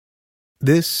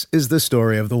This is the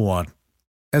story of the one.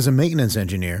 As a maintenance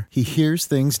engineer, he hears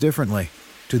things differently.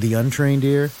 To the untrained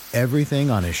ear,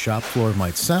 everything on his shop floor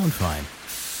might sound fine,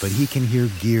 but he can hear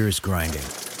gears grinding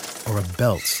or a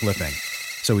belt slipping.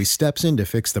 So he steps in to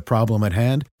fix the problem at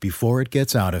hand before it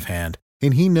gets out of hand.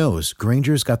 And he knows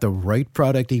Grainger's got the right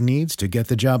product he needs to get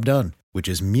the job done, which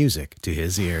is music to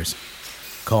his ears.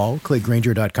 Call, click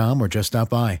Grainger.com, or just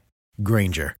stop by.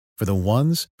 Grainger, for the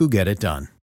ones who get it done.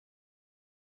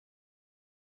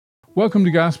 Welcome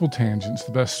to Gospel Tangents,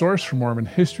 the best source for Mormon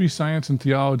history, science, and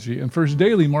theology, and first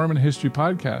daily Mormon history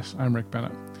podcast. I'm Rick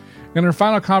Bennett. In our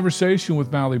final conversation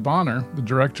with Mauli Bonner, the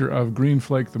director of Green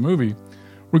Flake the movie,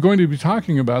 we're going to be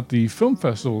talking about the film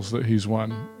festivals that he's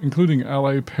won, including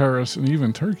LA, Paris, and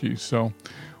even Turkey. So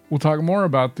we'll talk more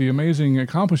about the amazing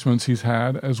accomplishments he's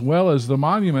had, as well as the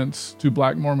monuments to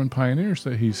Black Mormon pioneers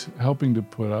that he's helping to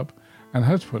put up and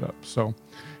has put up. So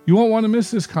you won't want to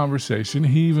miss this conversation.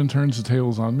 He even turns the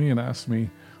tables on me and asks me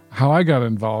how I got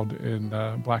involved in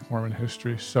Black Mormon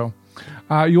history. So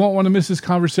you won't want to miss this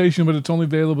conversation, but it's only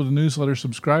available to newsletter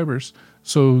subscribers.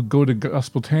 So go to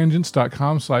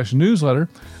gospeltangents.com/newsletter,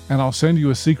 and I'll send you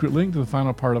a secret link to the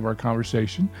final part of our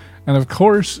conversation. And of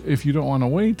course, if you don't want to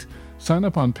wait, sign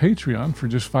up on Patreon for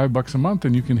just $5 a month,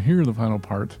 and you can hear the final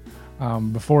part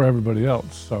before everybody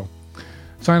else. So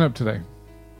sign up today.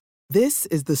 This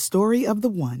is the story of the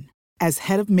one. As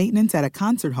head of maintenance at a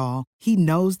concert hall, he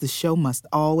knows the show must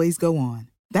always go on.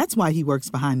 That's why he works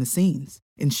behind the scenes,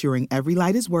 ensuring every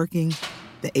light is working,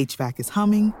 the HVAC is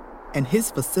humming, and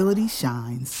his facility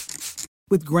shines.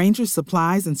 With Grainger's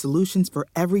supplies and solutions for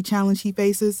every challenge he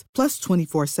faces, plus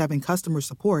 24/7 customer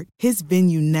support, his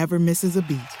venue never misses a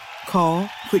beat. Call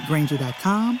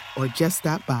quickgrainger.com or just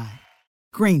stop by.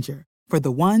 Grainger, for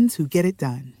the ones who get it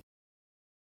done.